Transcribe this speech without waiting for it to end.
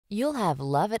You'll have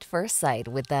love at first sight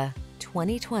with the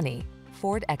 2020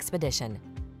 Ford Expedition.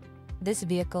 This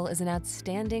vehicle is an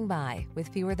outstanding buy with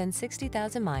fewer than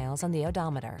 60,000 miles on the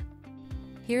odometer.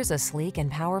 Here's a sleek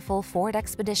and powerful Ford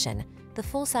Expedition, the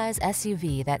full-size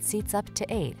SUV that seats up to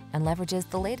 8 and leverages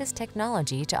the latest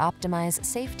technology to optimize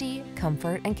safety,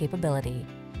 comfort, and capability.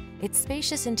 Its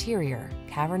spacious interior,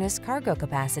 cavernous cargo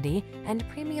capacity, and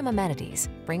premium amenities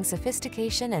bring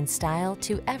sophistication and style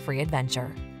to every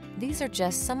adventure. These are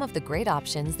just some of the great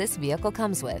options this vehicle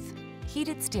comes with: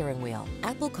 heated steering wheel,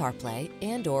 Apple CarPlay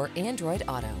and/or Android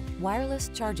Auto,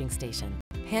 wireless charging station,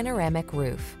 panoramic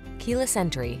roof, keyless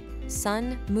entry,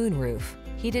 sun, moonroof,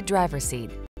 heated driver's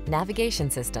seat, navigation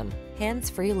system,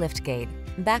 hands-free liftgate,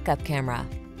 backup camera.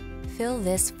 Fill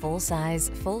this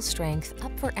full-size, full-strength,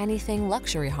 up-for-anything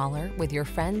luxury hauler with your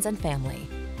friends and family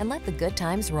and let the good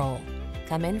times roll.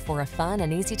 Come in for a fun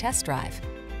and easy test drive.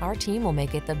 Our team will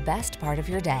make it the best part of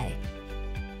your day.